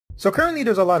So currently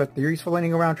there's a lot of theories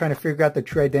floating around trying to figure out the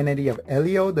true identity of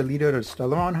Elio, the leader of the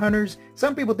Stellaron Hunters.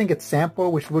 Some people think it's Sampo,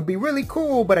 which would be really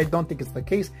cool, but I don't think it's the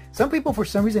case. Some people for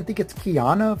some reason think it's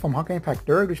Kiana from Honkai Impact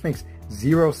 3rd, which makes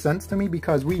zero sense to me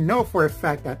because we know for a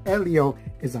fact that Elio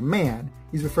is a man.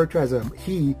 He's referred to as a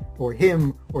he or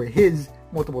him or his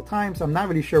multiple times, so I'm not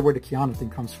really sure where the Kiana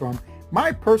thing comes from.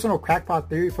 My personal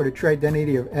crackpot theory for the true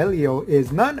identity of Elio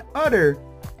is none other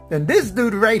than this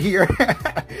dude right here,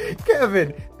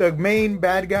 Kevin, the main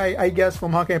bad guy, I guess,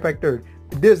 from Honkai Impact 3rd.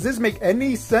 Does this make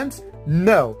any sense?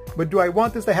 No. But do I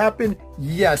want this to happen?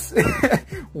 Yes.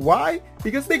 Why?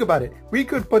 Because think about it. We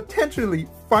could potentially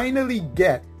finally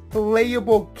get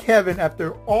playable Kevin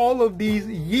after all of these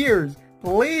years.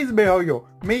 Please, Mehoyo,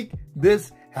 make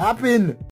this happen.